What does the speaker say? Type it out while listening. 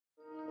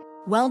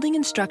Welding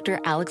instructor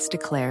Alex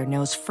DeClaire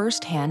knows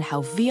firsthand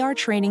how VR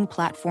training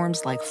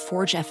platforms like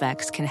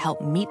ForgeFX can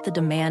help meet the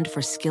demand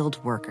for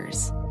skilled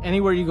workers.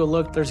 Anywhere you go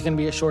look, there's going to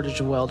be a shortage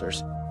of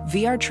welders.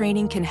 VR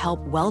training can help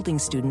welding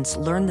students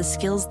learn the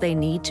skills they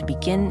need to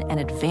begin and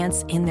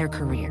advance in their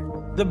career.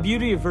 The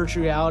beauty of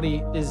virtual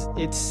reality is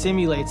it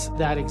simulates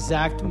that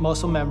exact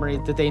muscle memory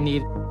that they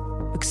need.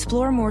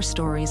 Explore more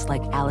stories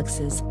like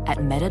Alex's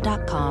at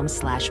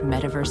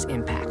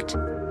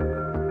meta.com/metaverseimpact.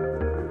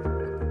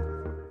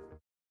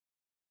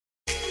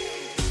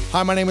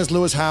 Hi, my name is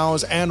Lewis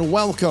Howes, and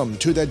welcome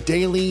to the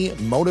Daily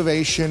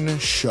Motivation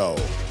Show.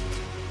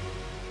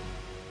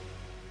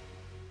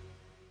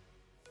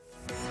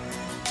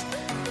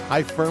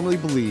 I firmly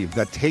believe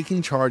that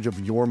taking charge of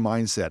your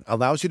mindset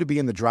allows you to be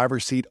in the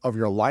driver's seat of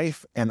your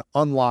life and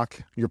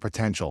unlock your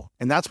potential.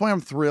 And that's why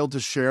I'm thrilled to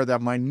share that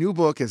my new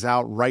book is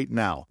out right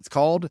now. It's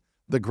called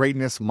The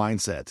Greatness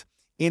Mindset.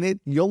 In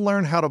it, you'll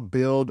learn how to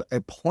build a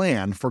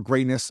plan for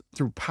greatness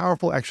through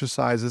powerful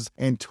exercises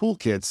and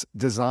toolkits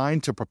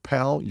designed to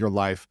propel your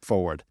life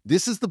forward.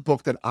 This is the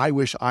book that I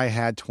wish I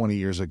had 20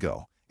 years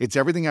ago. It's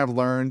everything I've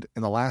learned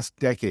in the last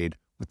decade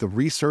with the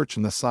research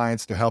and the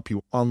science to help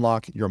you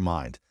unlock your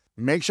mind.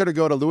 Make sure to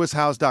go to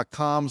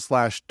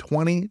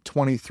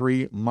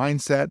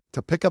lewishowes.com/2023mindset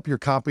to pick up your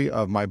copy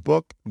of my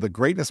book, The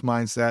Greatness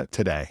Mindset,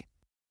 today.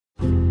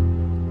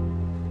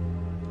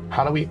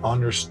 How do we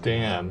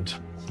understand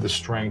the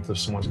strength of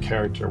someone's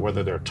character,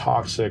 whether they're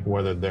toxic,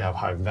 whether they have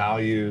high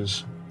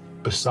values,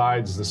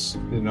 besides this,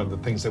 the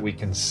things that we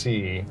can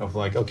see of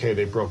like, okay,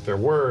 they broke their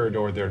word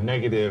or they're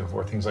negative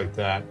or things like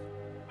that?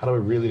 How do we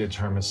really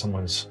determine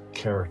someone's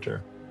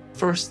character?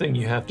 First thing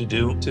you have to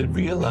do to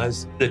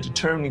realize that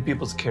determining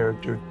people's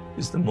character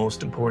is the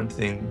most important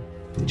thing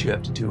that you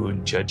have to do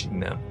in judging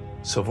them.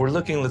 So if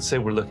let's say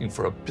we're looking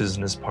for a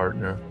business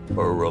partner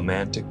or a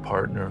romantic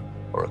partner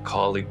or a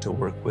colleague to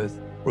work with,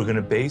 we're going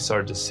to base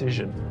our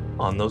decision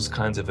on those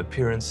kinds of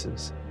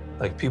appearances.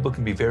 Like, people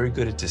can be very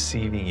good at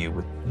deceiving you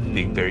with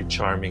being very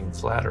charming and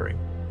flattering,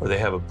 or they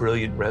have a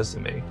brilliant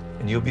resume,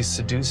 and you'll be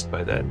seduced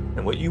by that.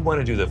 And what you want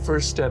to do, the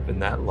first step in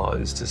that law,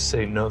 is to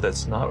say, no,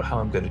 that's not how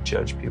I'm going to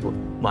judge people.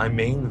 My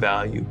main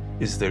value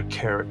is their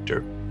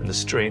character and the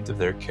strength of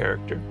their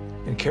character.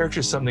 And character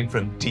is something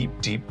from deep,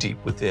 deep, deep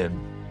within.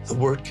 The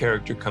word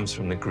character comes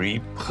from the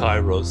Greek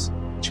kairos,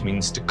 which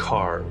means to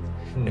carve.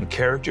 And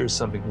character is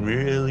something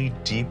really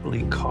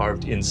deeply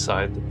carved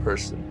inside the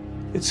person.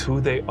 It's who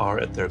they are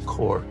at their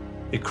core.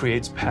 It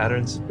creates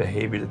patterns of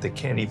behavior that they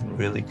can't even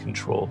really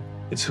control.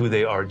 It's who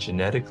they are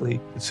genetically.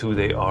 It's who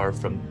they are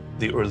from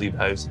the early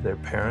values of their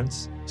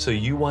parents. So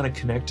you want to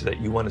connect to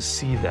that. You want to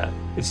see that.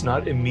 It's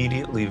not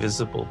immediately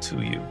visible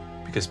to you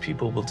because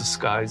people will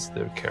disguise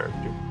their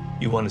character.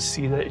 You want to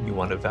see that and you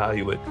want to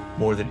value it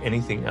more than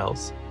anything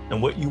else.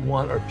 And what you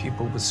want are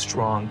people with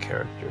strong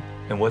character.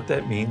 And what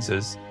that means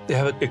is they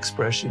have an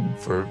expression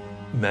for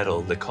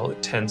metal. They call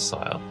it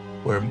tensile,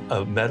 where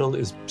a metal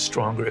is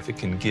stronger if it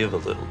can give a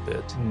little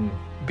bit.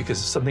 Because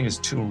if something is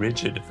too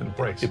rigid,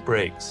 it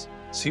breaks.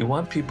 So you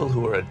want people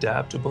who are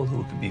adaptable,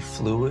 who can be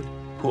fluid,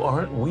 who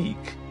aren't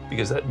weak,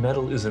 because that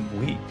metal isn't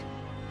weak,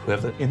 who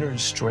have an inner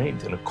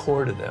strength and a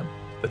core to them,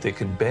 but they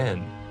can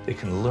bend, they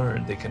can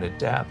learn, they can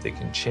adapt, they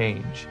can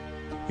change.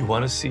 You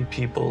want to see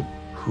people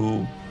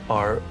who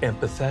are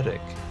empathetic,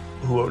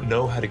 who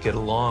know how to get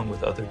along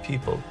with other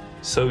people.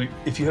 So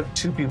if you have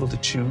two people to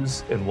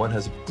choose and one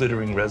has a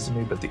glittering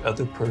resume, but the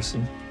other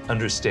person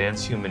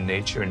understands human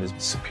nature and is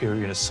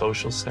superior in a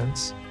social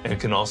sense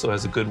and also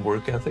has a good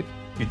work ethic,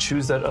 you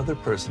choose that other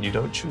person. You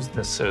don't choose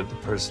necessarily the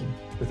person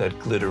with that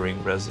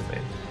glittering resume.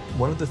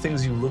 One of the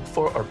things you look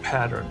for are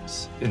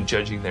patterns in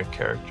judging their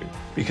character,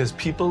 because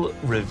people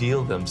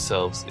reveal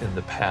themselves in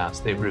the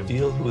past. They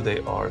reveal who they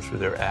are through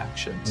their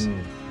actions.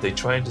 They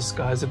try and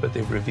disguise it, but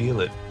they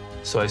reveal it.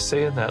 So I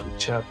say in that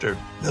chapter,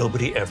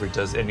 nobody ever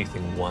does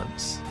anything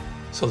once.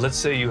 So let's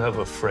say you have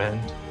a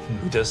friend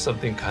who does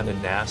something kind of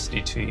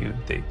nasty to you.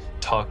 They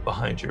talk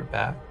behind your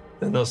back.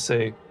 Then they'll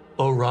say,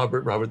 oh,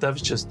 Robert, that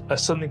was just,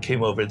 something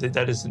came over.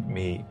 That isn't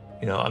me.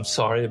 I'm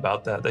sorry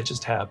about that. That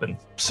just happened.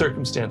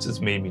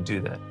 Circumstances made me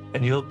do that.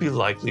 And you'll be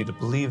likely to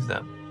believe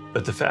them.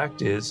 But the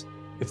fact is,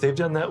 if they've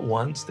done that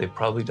once, they've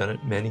probably done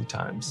it many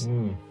times.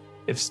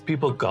 If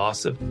people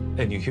gossip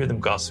and you hear them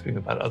gossiping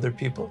about other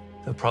people,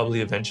 they'll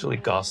probably eventually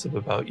gossip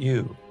about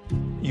you.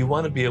 You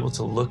want to be able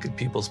to look at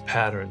people's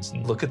patterns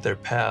and look at their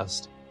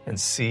past and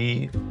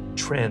see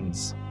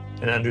trends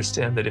and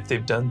understand that if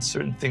they've done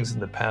certain things in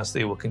the past,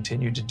 they will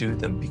continue to do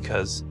them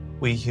because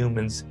we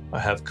humans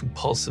have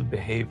compulsive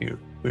behavior.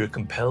 We are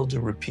compelled to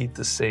repeat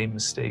the same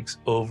mistakes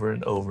over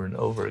and over and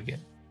over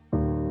again.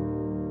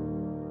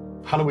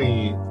 How do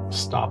we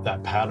stop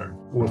that pattern?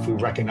 If we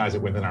recognize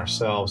it within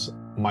ourselves,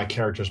 my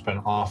character's been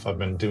off, I've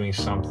been doing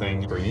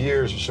something for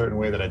years a certain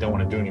way that I don't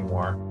want to do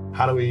anymore.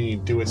 How do we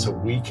do it so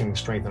we can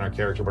strengthen our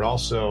character, but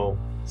also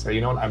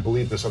say, I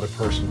believe this other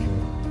person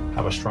can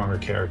have a stronger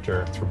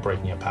character through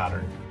breaking a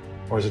pattern?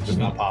 Or is it just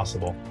not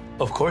possible?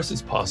 Of course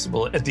it's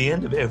possible. At the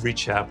end of every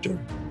chapter,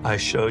 I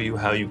show you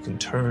how you can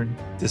turn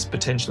this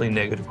potentially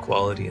negative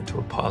quality into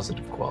a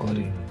positive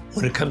quality.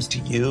 When it comes to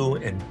you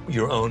and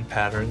your own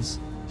patterns,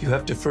 you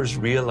have to first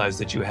realize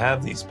that you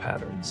have these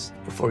patterns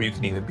before you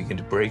can even begin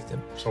to break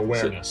them. So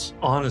awareness. So,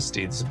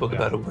 honesty. This is a book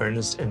about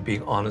awareness and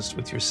being honest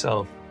with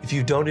yourself. If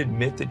you don't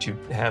admit that you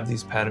have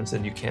these patterns,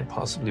 then you can't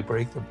possibly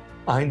break them.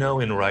 I know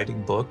in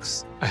writing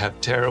books, I have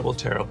terrible,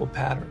 terrible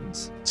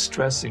patterns,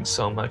 stressing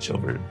so much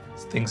over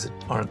things that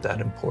aren't that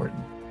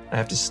important. I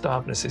have to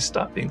stop, and I say,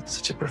 stop being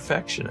such a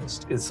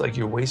perfectionist. It's like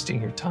you're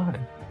wasting your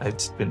time.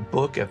 It's been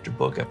book after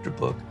book after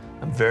book.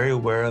 I'm very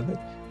aware of it,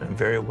 and I'm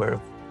very aware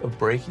of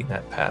breaking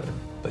that pattern.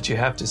 But you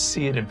have to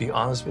see it and be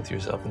honest with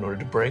yourself in order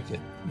to break it,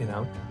 you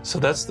know? So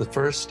that's the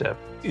first step,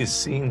 is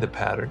seeing the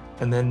pattern,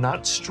 and then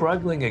not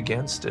struggling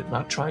against it,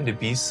 not trying to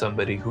be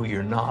somebody who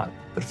you're not,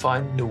 but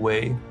finding a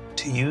way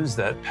to use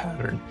that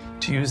pattern,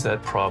 to use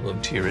that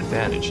problem to your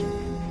advantage.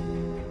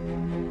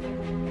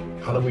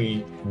 How do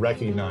we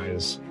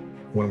recognize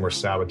when we're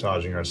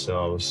sabotaging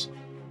ourselves,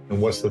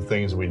 and what's the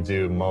things we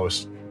do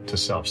most to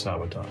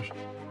self-sabotage?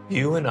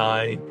 You and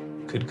I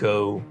could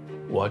go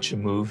watch a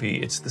movie.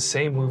 It's the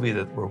same movie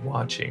that we're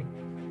watching.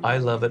 I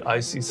love it.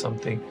 I see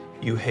something.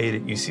 You hate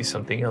it. You see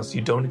something else.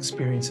 You don't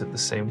experience it the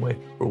same way.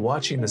 We're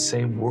watching the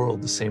same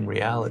world, the same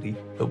reality,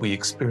 but we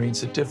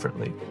experience it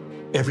differently.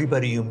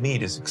 Everybody you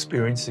meet is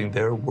experiencing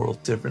their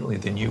world differently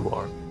than you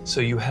are.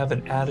 So you have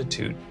an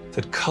attitude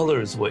that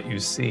colors what you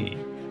see.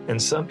 And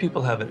some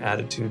people have an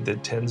attitude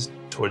that tends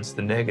towards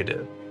the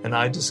negative. And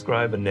I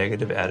describe a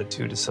negative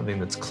attitude as something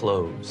that's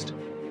closed.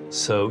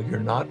 So you're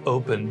not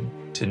open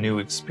to new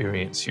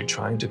experience. You're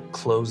trying to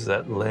close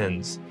that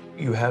lens.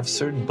 You have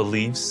certain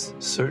beliefs,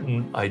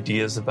 certain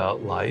ideas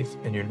about life,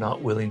 and you're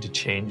not willing to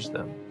change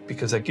them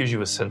because that gives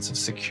you a sense of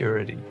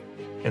security.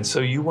 And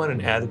so you want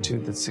an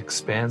attitude that's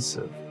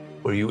expansive,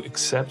 where you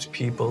accept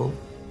people,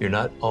 you're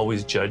not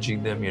always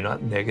judging them, you're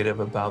not negative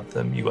about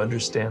them, you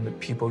understand that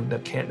people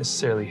that can't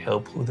necessarily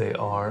help who they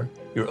are,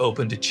 you're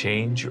open to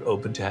change, you're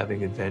open to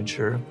having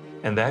adventure,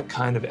 and that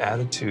kind of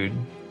attitude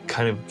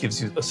kind of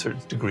gives you a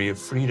certain degree of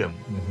freedom,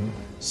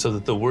 so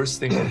that the worst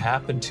thing can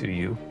happen to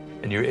you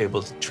and you're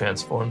able to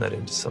transform that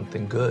into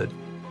something good.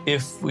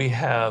 If we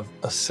have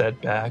a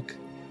setback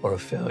or a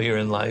failure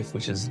in life,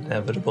 which is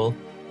inevitable,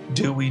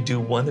 do we do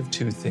one of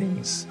two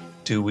things?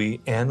 Do we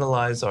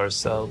analyze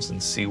ourselves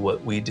and see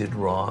what we did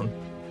wrong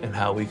and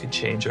how we could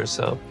change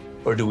ourselves?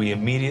 Or do we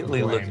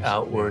immediately look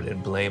outward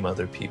and blame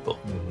other people?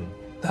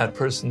 That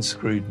person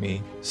screwed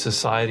me.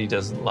 Society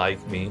doesn't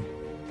like me.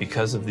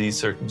 Because of these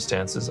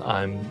circumstances,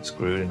 I'm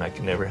screwed and I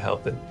can never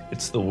help it.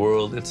 It's the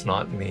world, it's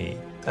not me.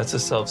 That's a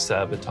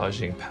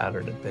self-sabotaging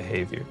pattern of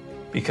behavior.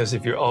 Because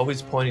if you're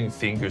always pointing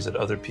fingers at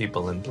other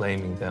people and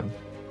blaming them,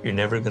 you're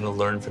never going to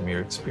learn from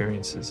your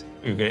experiences.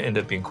 You're going to end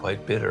up being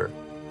quite bitter.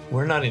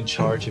 We're not in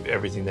charge of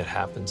everything that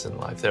happens in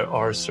life. There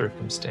are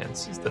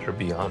circumstances that are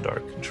beyond our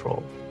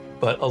control.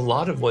 But a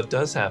lot of what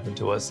does happen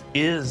to us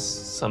is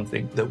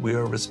something that we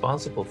are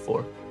responsible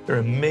for. There are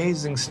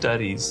amazing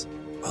studies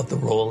about the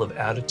role of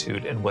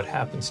attitude and what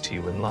happens to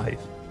you in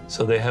life.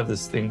 So they have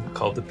this thing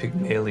called the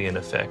Pygmalion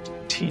effect.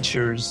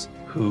 Teachers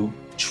who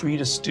treat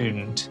a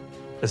student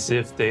as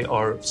if they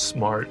are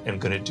smart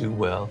and going to do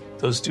well,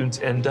 those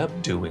students end up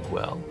doing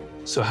well.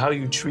 So how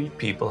you treat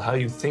people, how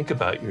you think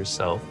about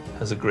yourself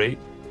has a great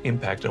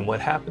impact on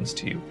what happens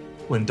to you.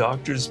 When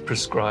doctors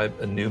prescribe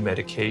a new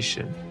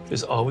medication,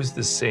 there's always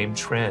the same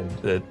trend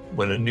that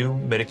when a new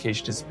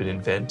medication has been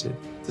invented,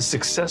 the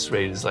success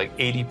rate is like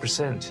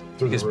 80%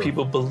 because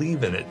people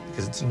believe in it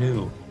because it's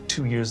new.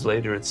 2 years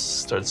later, it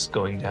starts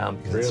going down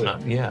because it's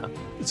not,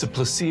 it's a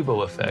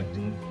placebo effect.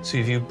 So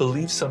if you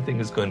believe something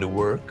is going to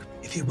work,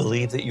 if you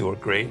believe that you are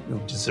great,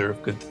 you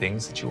deserve good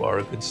things, that you are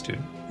a good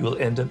student, you will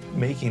end up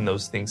making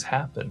those things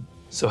happen.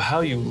 So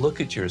how you look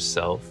at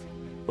yourself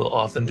will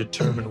often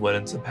determine what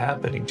ends up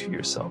happening to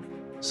yourself.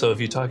 So if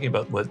you're talking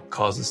about what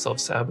causes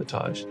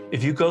self-sabotage,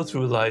 if you go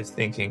through life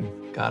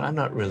thinking, God, I'm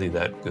not really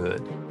that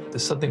good.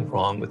 There's something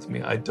wrong with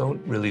me. I don't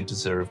really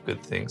deserve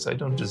good things. I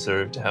don't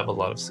deserve to have a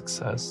lot of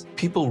success.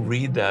 People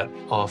read that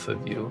off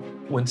of you.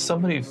 When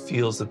somebody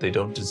feels that they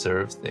don't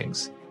deserve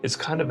things, it's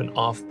kind of an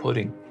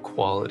off-putting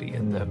quality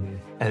in them,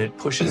 and it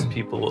pushes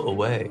people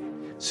away.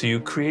 So you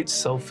create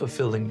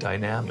self-fulfilling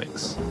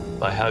dynamics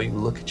by how you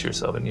look at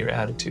yourself and your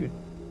attitude.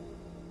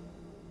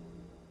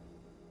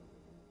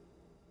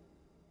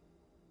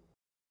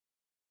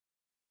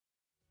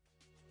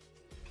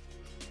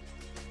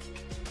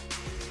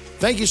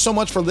 Thank you so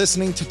much for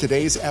listening to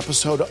today's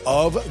episode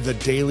of The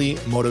Daily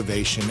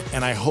Motivation,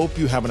 and I hope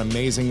you have an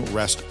amazing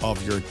rest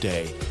of your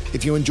day.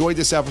 If you enjoyed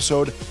this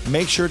episode,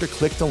 make sure to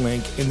click the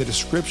link in the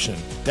description.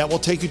 That will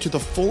take you to the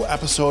full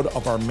episode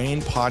of our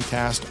main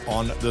podcast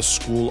on the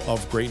School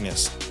of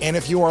Greatness. And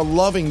if you are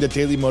loving The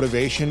Daily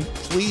Motivation,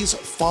 please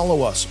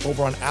follow us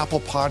over on Apple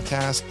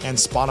Podcasts and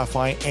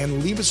Spotify,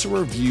 and leave us a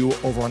review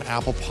over on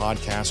Apple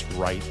Podcasts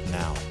right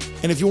now.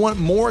 And if you want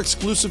more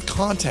exclusive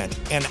content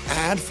and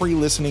ad-free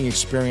listening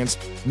experience,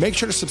 make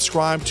sure to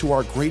subscribe to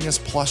our Greatness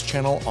Plus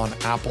channel on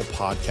Apple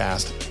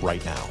Podcast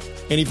right now.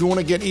 And if you want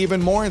to get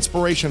even more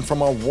inspiration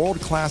from our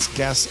world-class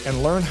guests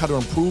and learn how to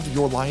improve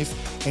your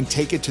life and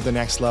take it to the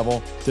next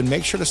level, then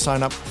make sure to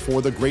sign up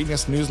for the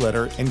Greatness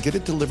newsletter and get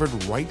it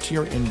delivered right to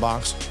your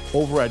inbox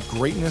over at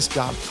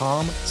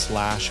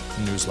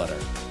greatness.com/newsletter.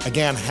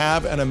 Again,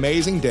 have an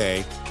amazing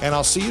day, and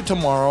I'll see you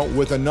tomorrow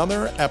with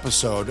another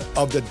episode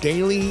of the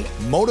Daily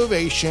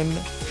Motivation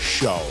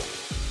Show.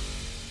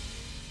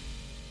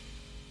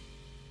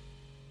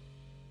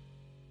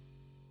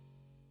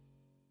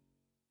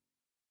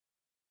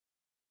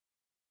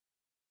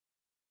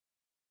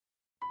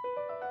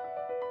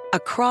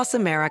 Across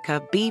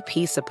America,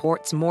 BP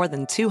supports more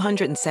than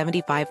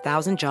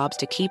 275,000 jobs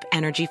to keep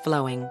energy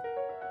flowing.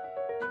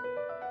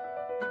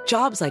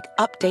 Jobs like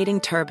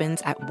updating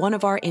turbines at one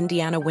of our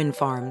Indiana wind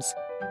farms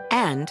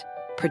and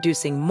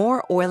producing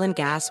more oil and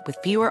gas with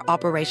fewer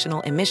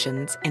operational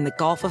emissions in the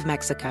Gulf of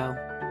Mexico.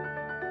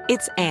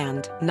 It's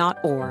and, not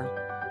or.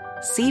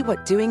 See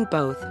what doing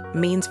both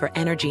means for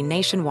energy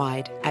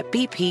nationwide at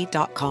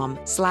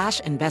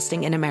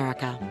bp.com/investing in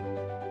America.